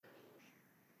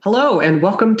Hello, and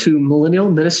welcome to Millennial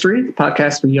Ministry, the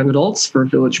podcast for young adults for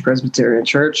Village Presbyterian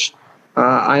Church.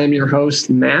 I am your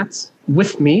host, Matt.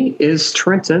 With me is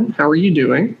Trenton. How are you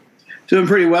doing? Doing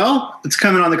pretty well. It's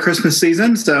coming on the Christmas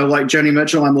season, so like Joni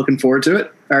Mitchell, I'm looking forward to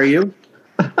it. How are you?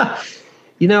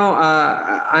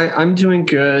 I'm doing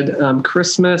good.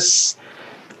 Christmas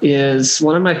is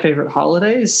one of my favorite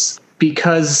holidays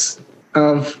because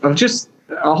of just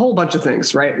a whole bunch of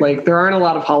things, right? Like there aren't a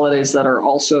lot of holidays that are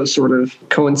also sort of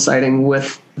coinciding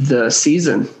with the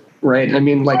season, right? I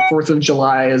mean, like 4th of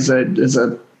July is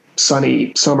a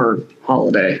sunny summer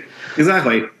holiday.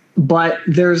 Exactly. But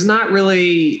there's not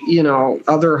really,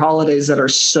 other holidays that are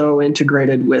so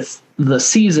integrated with the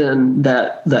season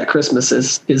that Christmas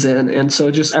is in. And so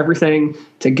just everything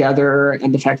together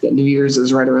and the fact that New Year's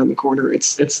is right around the corner,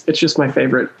 it's just my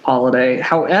favorite holiday.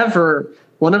 However,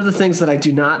 one of the things that I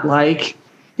do not like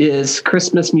is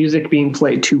Christmas music being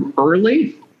played too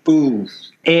early. Ooh.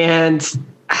 And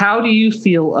how do you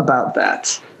feel about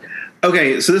that?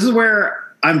 Okay, so this is where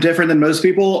I'm different than most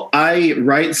people. I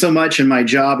write so much in my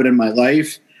job and in my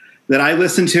life that I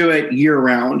listen to it year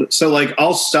round. So like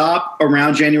I'll stop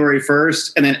around January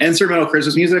 1st and then instrumental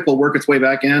Christmas music will work its way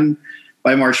back in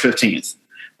by March 15th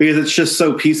because it's just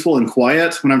so peaceful and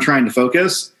quiet when I'm trying to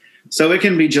focus. So it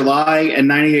can be July and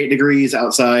 98 degrees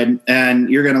outside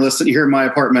and you're going to hear my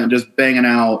apartment just banging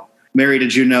out Mary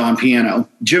Did You Know on piano.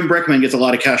 Jim Brickman gets a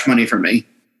lot of cash money from me.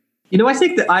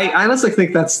 I honestly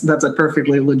think that's a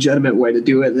perfectly legitimate way to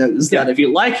do it. That if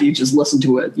you like, you just listen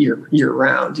to it year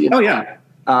round. Oh yeah.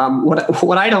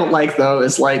 What I don't like though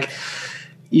is like,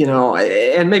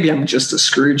 and maybe I'm just a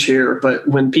Scrooge here, but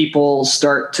when people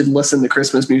start to listen to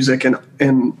Christmas music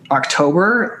in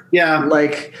October,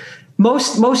 like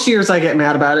most years I get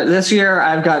mad about it. This year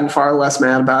I've gotten far less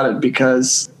mad about it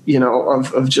because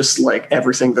of just like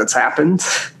everything that's happened.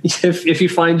 If you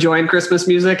find joy in Christmas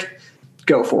music,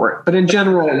 go for it. But in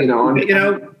general,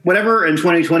 whatever in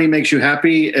 2020 makes you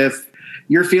happy. If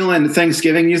you're feeling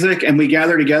Thanksgiving music and we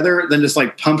gather together, then just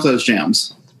like pump those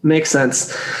jams. Makes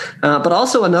sense. But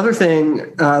also another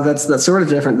thing that's sort of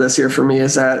different this year for me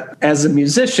is that as a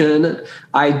musician,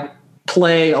 I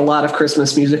play a lot of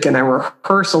Christmas music and I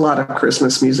rehearse a lot of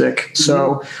Christmas music. Mm-hmm.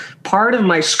 So part of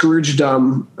my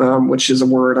Scroogedom, which is a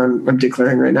word I'm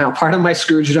declaring right now, part of my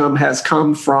Scroogedom has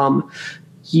come from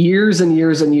years and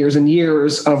years and years and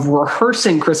years of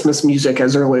rehearsing Christmas music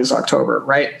as early as October,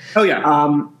 right? Oh,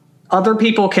 yeah. Other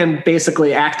people can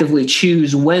basically actively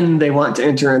choose when they want to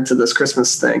enter into this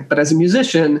Christmas thing. But as a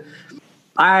musician,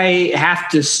 I have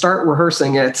to start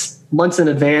rehearsing it months in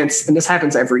advance. And this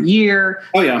happens every year.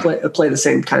 Oh, yeah. Play the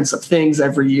same kinds of things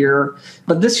every year.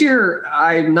 But this year,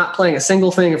 I'm not playing a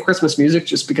single thing of Christmas music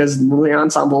just because the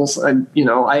ensembles,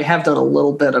 I have done a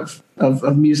little bit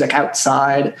of music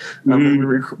outside.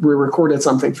 Mm-hmm. We recorded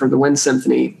something for the Wind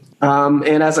Symphony.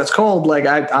 And as it's cold, like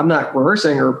I'm not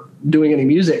rehearsing or doing any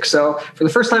music. So for the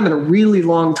first time in a really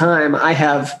long time, I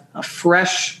have a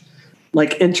fresh,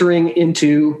 like entering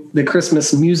into the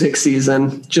Christmas music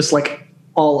season, just like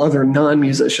all other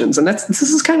non-musicians. And this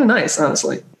is kind of nice,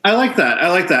 honestly. I like that.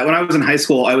 When I was in high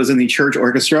school, I was in the church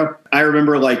orchestra. I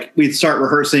remember like we'd start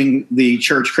rehearsing the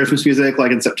church Christmas music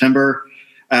like in September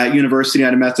at University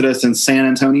United Methodist in San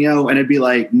Antonio. And it'd be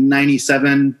like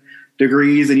 97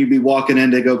 degrees and you'd be walking in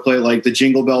to go play like the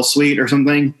Jingle Bell Suite or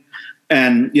something.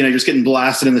 And, just getting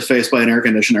blasted in the face by an air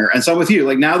conditioner. And so I'm with you,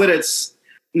 like now that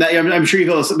I'm sure you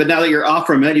feel this, but now that you're off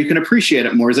from it, you can appreciate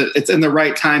it more. It's in the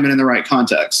right time and in the right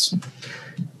context.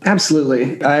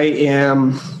 Absolutely. I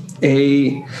am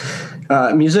a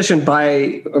musician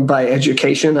by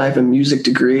education. I have a music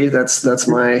degree. That's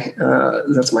my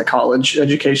college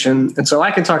education. And so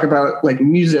I can talk about like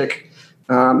music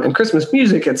and Christmas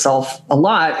music itself a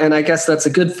lot. And I guess that's a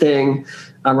good thing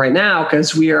right now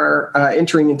because we are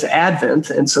entering into Advent.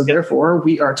 And so therefore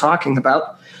we are talking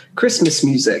about Christmas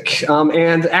music.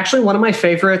 And actually one of my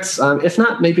favorites, if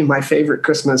not maybe my favorite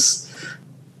Christmas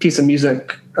piece of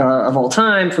music of all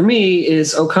time for me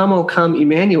is O Come,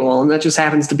 Emmanuel. And that just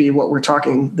happens to be what we're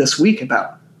talking this week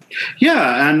about.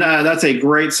 Yeah. And that's a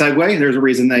great segue. There's a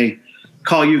reason they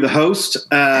call you the host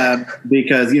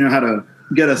because you know how to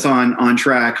get us on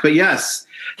track. But yes,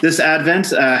 this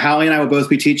Advent, Hallie and I will both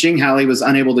be teaching. Hallie was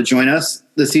unable to join us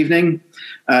this evening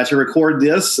to record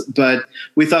this, but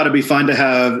we thought it'd be fun to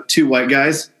have two white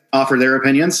guys offer their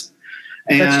opinions.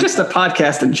 And that's just a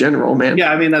podcast in general, man.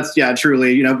 Yeah, I mean,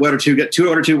 truly, what are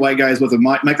two white guys with a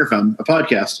microphone, a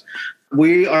podcast.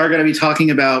 We are going to be talking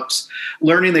about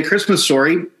learning the Christmas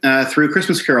story through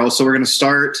Christmas carols. So we're going to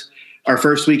start our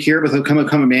first week here with O Come,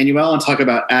 Emmanuel and talk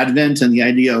about Advent and the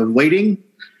idea of waiting.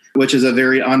 which is a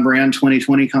very on-brand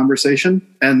 2020 conversation.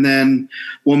 And then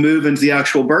we'll move into the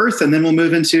actual birth, and then we'll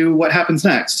move into what happens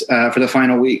next for the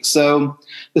final week. So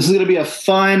this is going to be a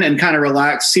fun and kind of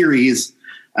relaxed series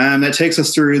that takes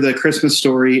us through the Christmas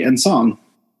story and song.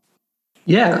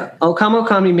 Yeah, O Come, O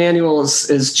Come, Emmanuel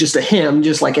is just a hymn,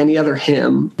 just like any other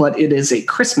hymn, but it is a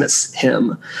Christmas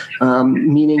hymn,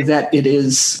 meaning that it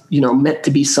is, meant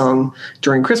to be sung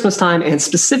during Christmas time and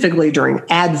specifically during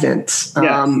Advent.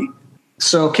 Yes.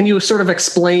 So can you sort of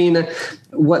explain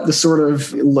what the sort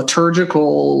of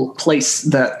liturgical place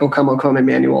that O Come,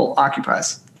 Emmanuel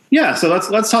occupies? Yeah, so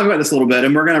let's talk about this a little bit,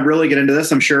 and we're going to really get into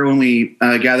this, I'm sure, when we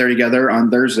gather together on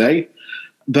Thursday.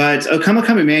 But O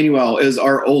Come, Emmanuel is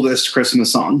our oldest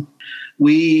Christmas song.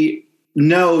 We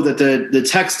know that the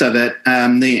text of it,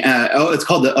 it's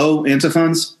called the O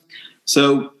antiphons.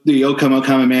 So the O Come,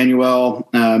 Emmanuel,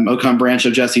 O Come branch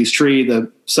of Jesse's tree,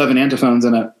 the 7 antiphons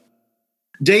in it,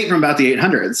 date from about the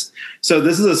 800s. So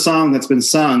this is a song that's been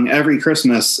sung every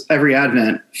Christmas, every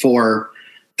Advent for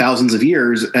thousands of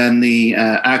years. And the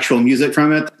actual music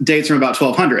from it dates from about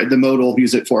 1200, the modal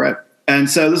music for it. And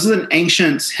so this is an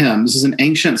ancient hymn. This is an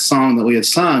ancient song that we have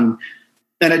sung,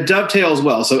 and it dovetails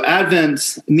well. So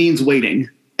Advent means waiting,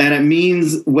 and it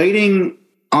means waiting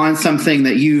on something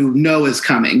that is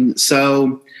coming.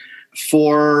 So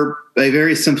for a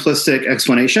very simplistic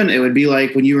explanation, it would be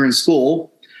like when you were in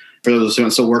school, for those who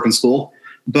don't still work in school,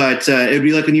 but it would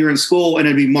be like when you were in school and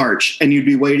it'd be March and you'd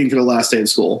be waiting for the last day of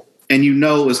school, and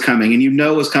it was coming, and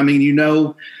it was coming,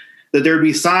 and that there would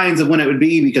be signs of when it would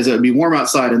be, because it would be warm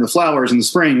outside and the flowers in the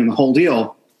spring and the whole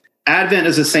deal. Advent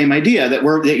is the same idea,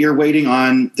 that you're waiting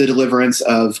on the deliverance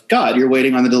of God. You're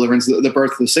waiting on the deliverance, the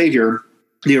birth of the Savior,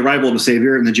 the arrival of the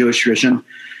Savior in the Jewish tradition.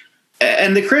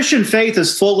 And the Christian faith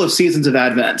is full of seasons of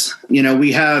Advent.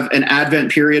 We have an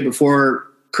Advent period before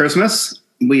Christmas.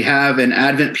 We have an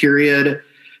Advent period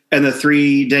and the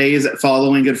 3 days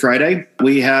following Good Friday.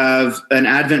 We have an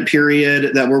Advent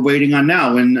period that we're waiting on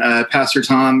now. When Pastor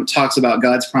Tom talks about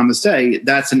God's promised day,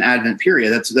 that's an Advent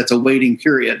period. That's a waiting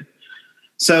period.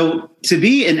 So to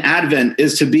be in Advent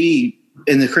is to be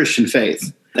in the Christian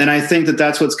faith. And I think that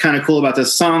that's what's kind of cool about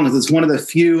this song, is it's one of the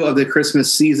few of the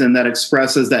Christmas season that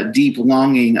expresses that deep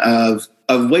longing of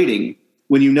waiting,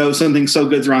 when something so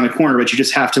good's around the corner, but you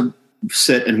just have to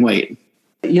sit and wait.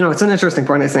 It's an interesting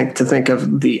point, I think, to think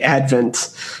of the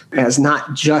Advent as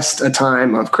not just a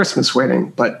time of Christmas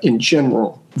waiting, but in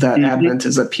general, that Advent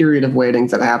is a period of waiting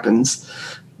that happens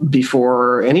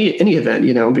before any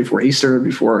event, before Easter,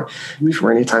 before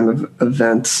any time of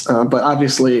events. But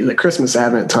obviously, the Christmas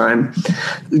Advent time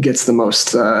gets the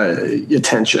most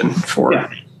attention for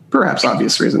perhaps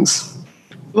obvious reasons.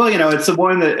 Well, it's the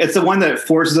one that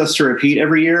forces us to repeat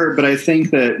every year. But I think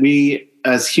that we,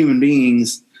 as human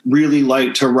beings, really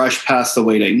like to rush past the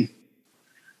waiting,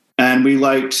 and we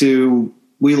like to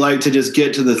just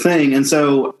get to the thing. And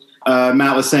so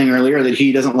Matt was saying earlier that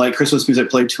he doesn't like Christmas music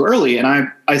played too early,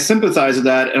 and I sympathize with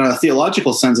that in a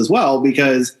theological sense as well,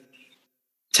 because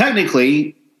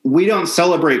technically we don't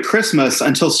celebrate Christmas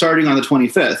until starting on the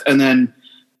 25th, and then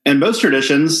in most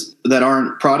traditions that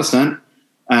aren't Protestant,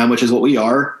 which is what we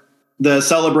are, the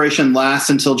celebration lasts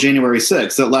until January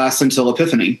 6th. It lasts until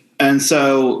Epiphany. And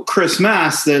so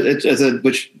Christmas,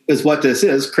 which is what this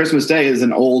is, Christmas Day is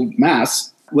an old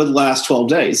mass, would last 12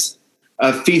 days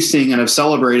of feasting and of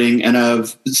celebrating and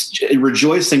of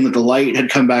rejoicing that the light had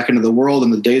come back into the world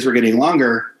and the days were getting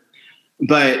longer.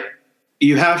 But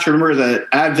you have to remember that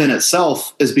Advent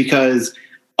itself is because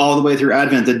all the way through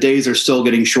Advent, the days are still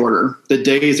getting shorter. The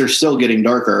days are still getting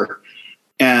darker.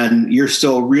 And you're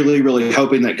still really, really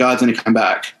hoping that God's going to come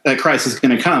back, that Christ is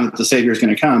going to come, that the Savior is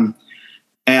going to come.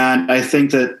 And I think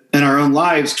that in our own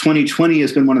lives, 2020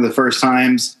 has been one of the first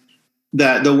times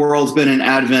that the world's been in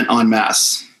Advent en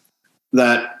masse,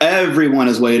 that everyone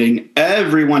is waiting.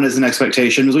 Everyone is in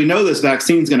expectation, because we know this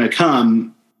vaccine is going to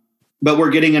come, but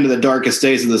we're getting into the darkest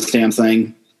days of this damn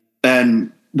thing.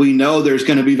 And we know there's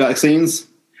going to be vaccines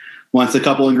once a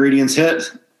couple ingredients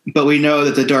hit, but we know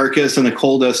that the darkest and the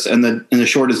coldest and the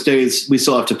shortest days, we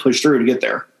still have to push through to get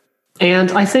there.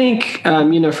 And I think,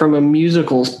 from a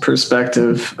musical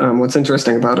perspective, what's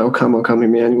interesting about O Come,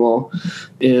 Emmanuel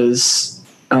is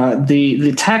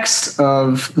the text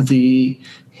of the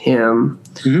hymn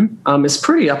is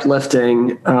pretty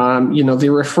uplifting. The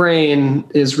refrain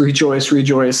is "Rejoice,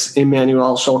 rejoice,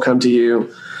 Emmanuel shall come to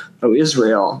you, O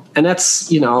Israel." And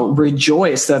that's,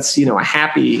 rejoice. That's, a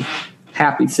happy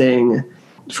thing.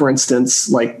 For instance,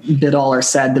 like bid all our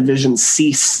sad divisions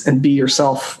cease and be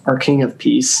yourself our King of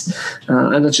peace.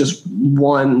 And that's just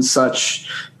one such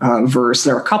verse.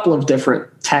 There are a couple of different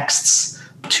texts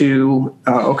to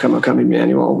O Come, O Come,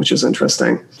 Emmanuel, which is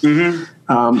interesting.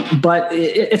 But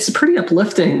it's pretty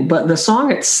uplifting. But the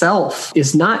song itself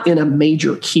is not in a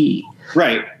major key.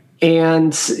 Right.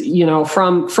 And,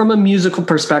 from a musical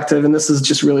perspective, and this is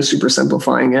just really super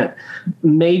simplifying it,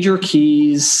 major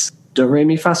keys, do, re,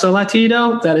 mi, fa, sol, la, ti,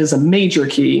 do, that is a major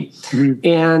key.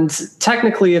 And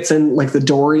technically it's in like the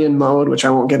Dorian mode, which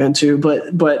I won't get into,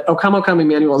 but O Come,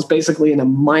 Emmanuel is basically in a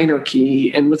minor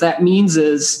key. And what that means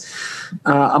is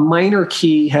a minor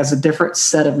key has a different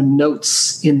set of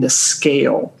notes in the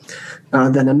scale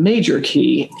than a major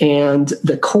key, and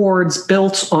the chords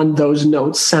built on those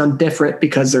notes sound different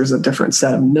because there's a different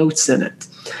set of notes in it.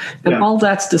 And all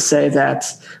that's to say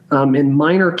that in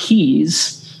minor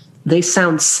keys, they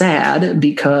sound sad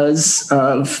because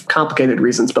of complicated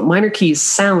reasons, but minor keys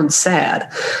sound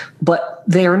sad, but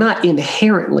they are not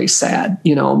inherently sad.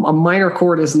 A minor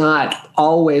chord is not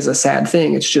always a sad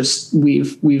thing. It's just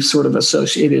we've sort of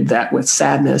associated that with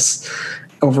sadness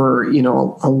over,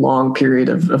 a long period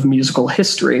of musical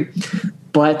history.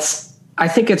 But I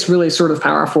think it's really sort of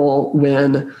powerful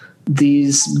when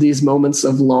these moments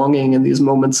of longing and these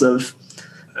moments of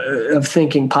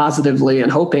thinking positively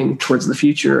and hoping towards the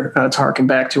future, to harken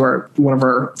back to one of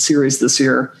our series this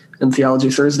year in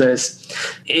Theology Thursdays,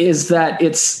 is that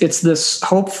it's this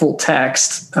hopeful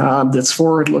text that's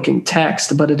forward-looking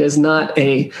text, but it is not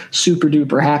a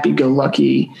super-duper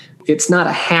happy-go-lucky. It's not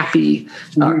a happy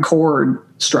chord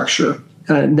structure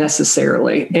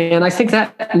necessarily. And I think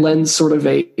that lends sort of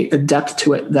a depth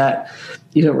to it that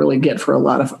you don't really get for a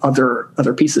lot of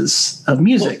other pieces of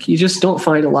music. You just don't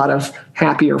find a lot of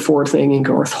happy or forward-thinking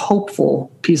or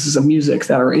hopeful pieces of music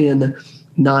that are in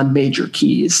non-major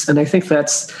keys. And I think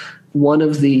that's one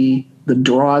of the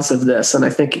draws of this. And I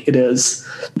think it is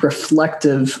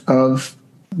reflective of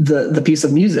the piece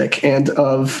of music and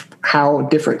of how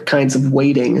different kinds of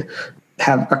waiting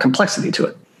have a complexity to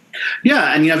it.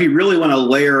 Yeah, and if you really want to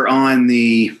layer on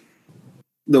the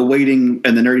waiting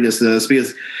and the nerdiness of this,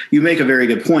 because you make a very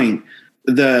good point.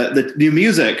 The new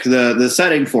music, the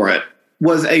setting for it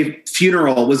was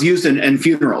was used in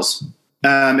funerals.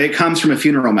 It comes from a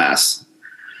funeral mass.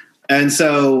 And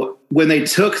so when they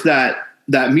took that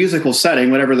musical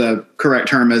setting, whatever the correct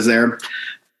term is there,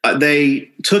 they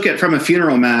took it from a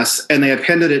funeral mass and they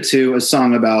appended it to a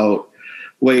song about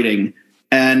waiting.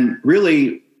 And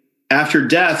really, after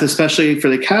death, especially for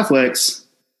the Catholics,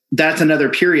 that's another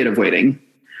period of waiting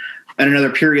and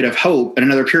another period of hope and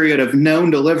another period of known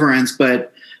deliverance,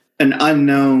 but an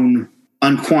unknown,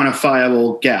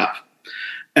 unquantifiable gap.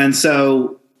 And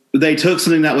so they took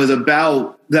something that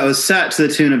was set to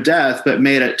the tune of death, but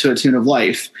made it to a tune of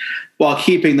life while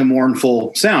keeping the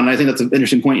mournful sound. And I think that's an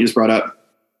interesting point you just brought up.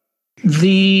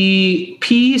 The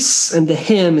piece and the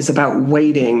hymn is about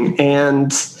waiting.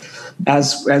 And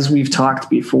as we've talked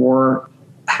before,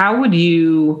 how would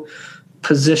you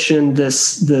position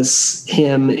this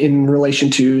hymn in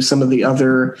relation to some of the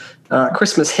other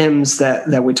Christmas hymns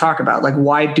that we talk about? Like,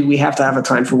 why do we have to have a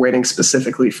time for waiting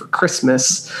specifically for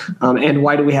Christmas? And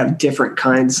why do we have different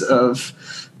kinds of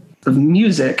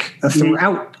music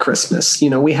throughout Christmas?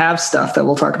 We have stuff that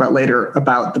we'll talk about later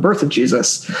about the birth of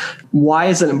Jesus. Why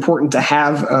is it important to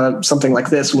have something like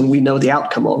this when we know the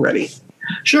outcome already?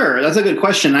 Sure, that's a good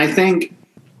question. I think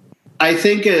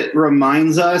it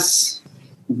reminds us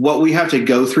what we have to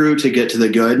go through to get to the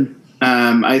good.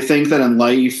 I think that in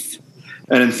life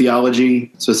and in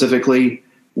theology specifically,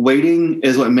 waiting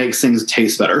is what makes things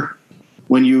taste better.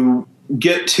 When you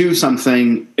get to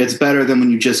something, it's better than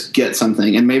when you just get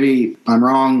something. And maybe I'm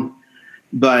wrong,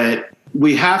 but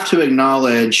we have to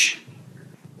acknowledge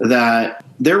that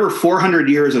there were 400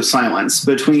 years of silence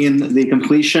between the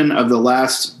completion of the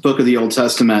last book of the Old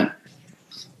Testament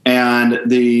and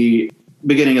the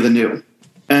beginning of the New.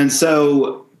 And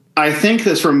so I think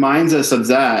this reminds us of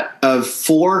that, of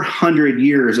 400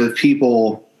 years of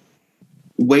people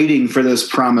waiting for this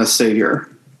promised Savior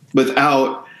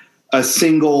without a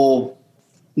single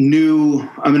new,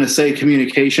 I'm going to say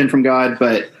communication from God,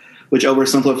 but which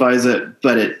oversimplifies it.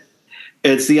 But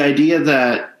it's the idea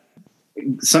that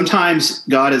sometimes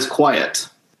God is quiet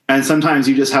and sometimes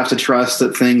you just have to trust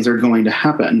that things are going to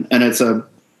happen. And it's a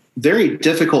very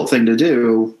difficult thing to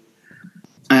do.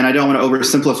 And I don't want to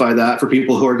oversimplify that for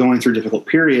people who are going through difficult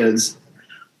periods,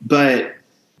 but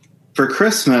for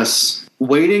Christmas,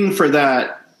 waiting for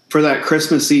that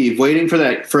Christmas Eve, waiting for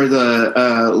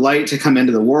the light to come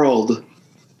into the world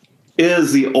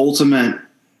is the ultimate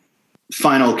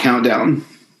final countdown.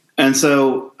 And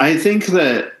so I think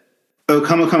that O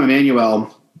Come,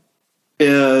 Emmanuel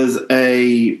is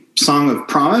a song of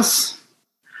promise,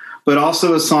 but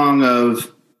also a song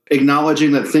of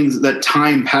acknowledging that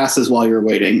time passes while you're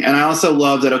waiting. And I also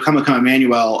love that O Come, O Come,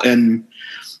 Emmanuel, in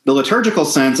the liturgical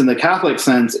sense, in the Catholic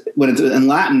sense, when it's in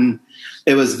Latin,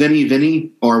 it was Veni,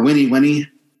 Vini, or Winnie, Winnie.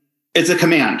 It's a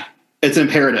command. It's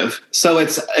imperative. So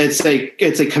it's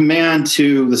a command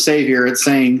to the Savior. It's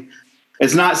saying,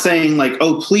 it's not saying like,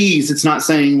 oh, please. It's not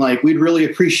saying like, we'd really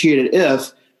appreciate it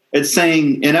if. It's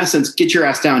saying, in essence, get your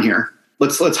ass down here.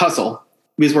 Let's hustle,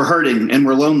 because we're hurting and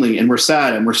we're lonely and we're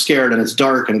sad and we're scared and it's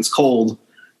dark and it's cold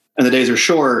and the days are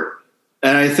short.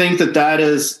 And I think that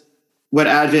is what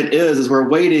Advent is we're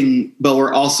waiting, but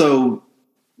we're also,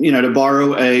 to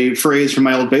borrow a phrase from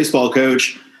my old baseball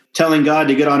coach, telling God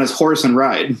to get on his horse and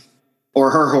ride, or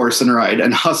her horse and ride,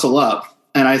 and hustle up.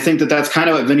 And I think that that's kind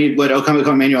of what O Come, O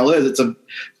Come, Emmanuel is. It's a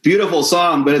beautiful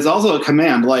song, but it's also a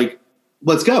command, like,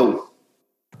 let's go.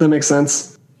 That makes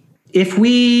sense.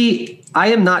 I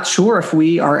am not sure if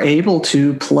we are able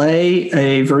to play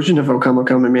a version of O Come, O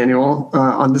Come, Emmanuel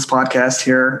on this podcast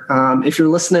here. If you're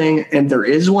listening and there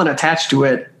is one attached to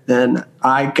it, then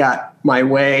I got my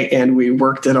way and we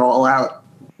worked it all out.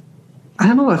 I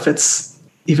don't know if it's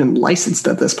even licensed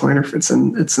at this point, or if it's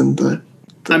in the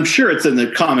I'm sure it's in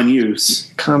the common use.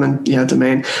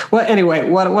 Domain. Well, anyway,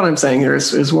 what I'm saying here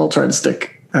is we'll try to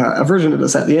stick a version of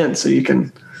this at the end so you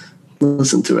can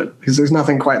listen to it, because there's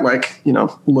nothing quite like,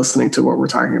 listening to what we're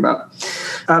talking about.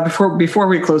 Before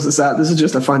we close this out, this is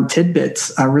just a fun tidbit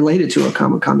related to O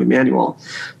Come, O Come, Emmanuel.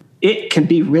 It can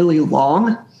be really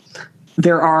long.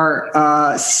 There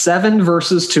are 7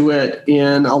 verses to it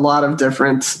in a lot of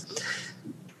different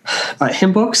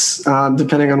hymn books,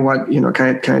 depending on what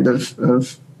kind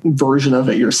of version of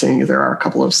it you're seeing. There are a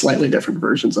couple of slightly different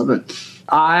versions of it.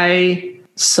 I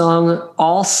sung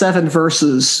all 7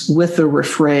 verses with the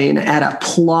refrain at a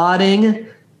plodding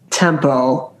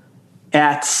tempo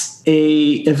at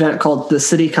a event called The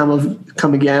City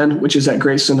Come Again, which is at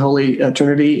Grace and Holy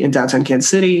Trinity in downtown Kansas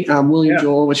City. William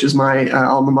Joel, which is my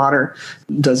alma mater,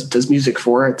 does music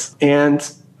for it. And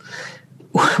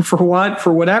for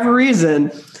whatever reason,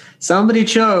 somebody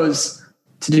chose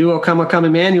to do O Come, O Come,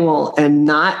 Emmanuel, and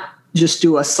not just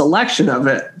do a selection of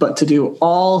it, but to do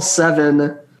all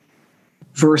 7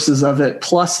 verses of it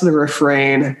plus the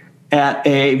refrain at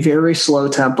a very slow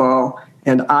tempo,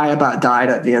 and I about died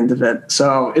at the end of it.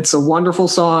 So it's a wonderful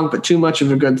song, but too much of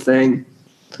a good thing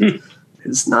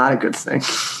is not a good thing.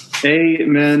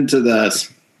 Amen to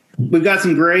this. We've got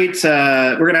some great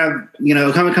we're gonna have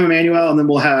Come, Come, Emmanuel, and then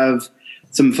we'll have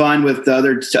some fun with the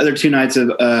other 2 nights of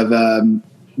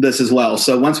this as well.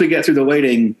 So once we get through the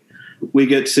waiting, we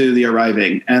get to the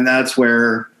arriving, and that's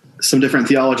where some different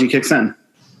theology kicks in.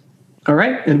 All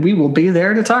right, and we will be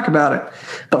there to talk about it.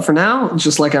 But for now,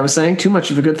 just like I was saying, too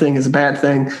much of a good thing is a bad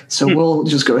thing. So we'll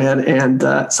just go ahead and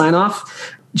sign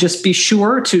off. Just be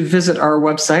sure to visit our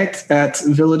website at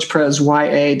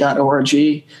villagepresya.org.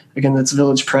 Again, that's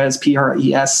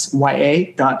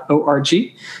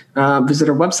villagepresya.org. Visit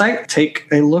our website, take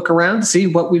a look around, see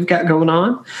what we've got going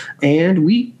on, and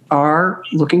we are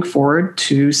looking forward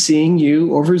to seeing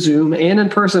you over Zoom and in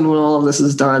person when all of this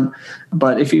is done.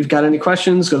 But if you've got any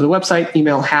questions, go to the website,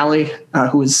 email Hallie,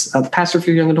 who is the pastor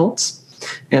for young adults.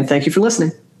 And thank you for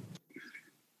listening.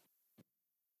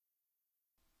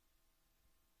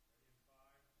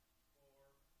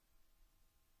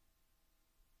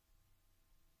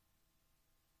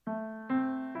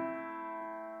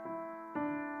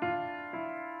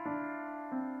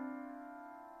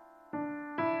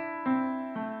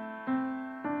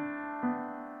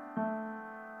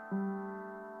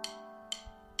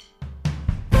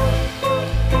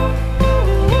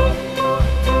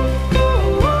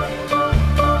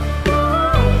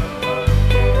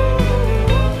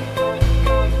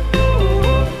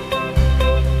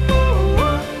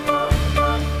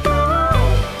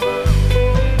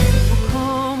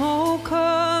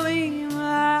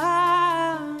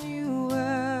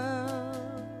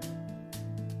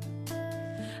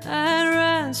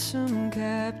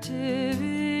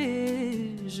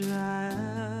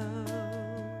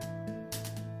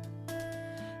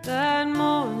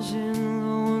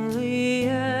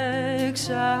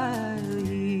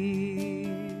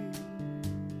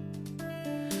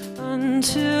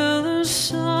 Until the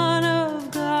Son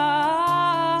of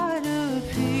God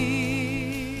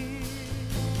appears.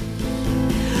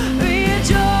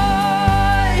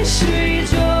 Rejoice,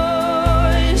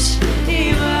 rejoice,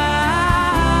 Emmanuel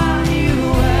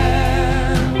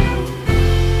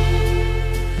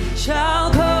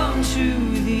shall come to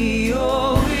thee,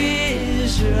 O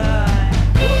Israel.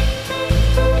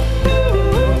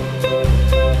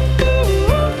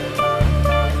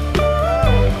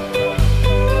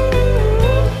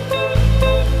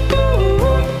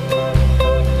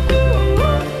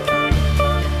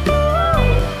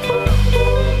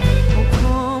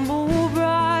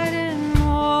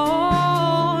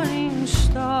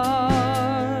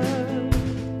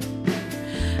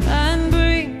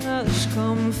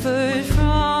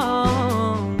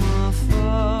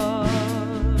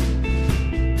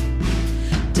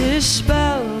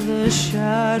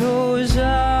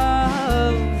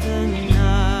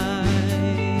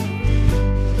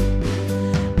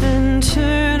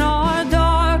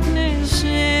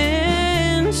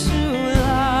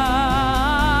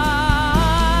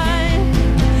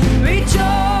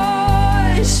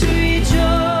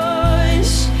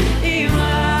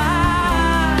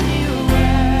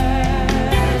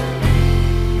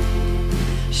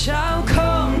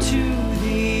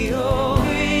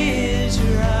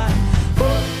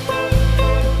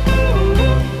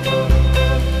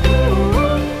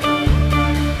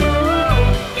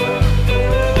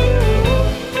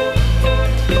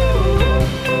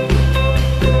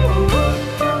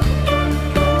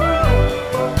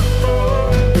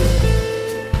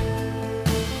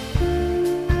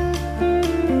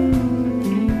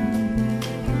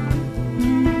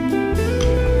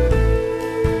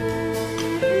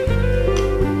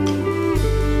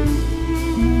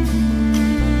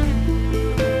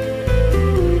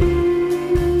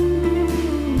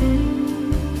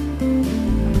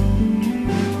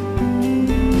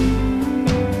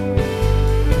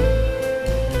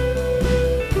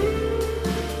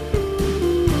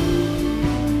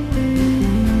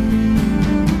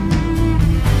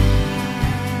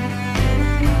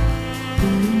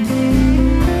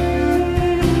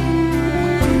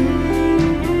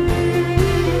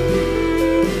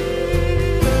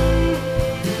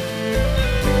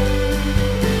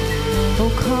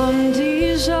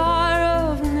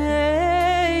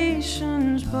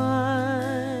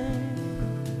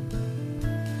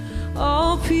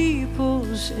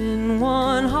 souls in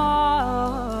one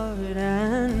heart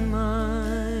and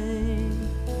mind.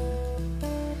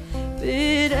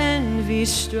 Bid envy,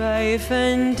 strife,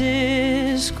 and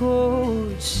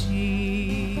discord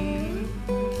cease.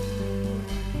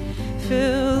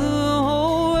 Fill the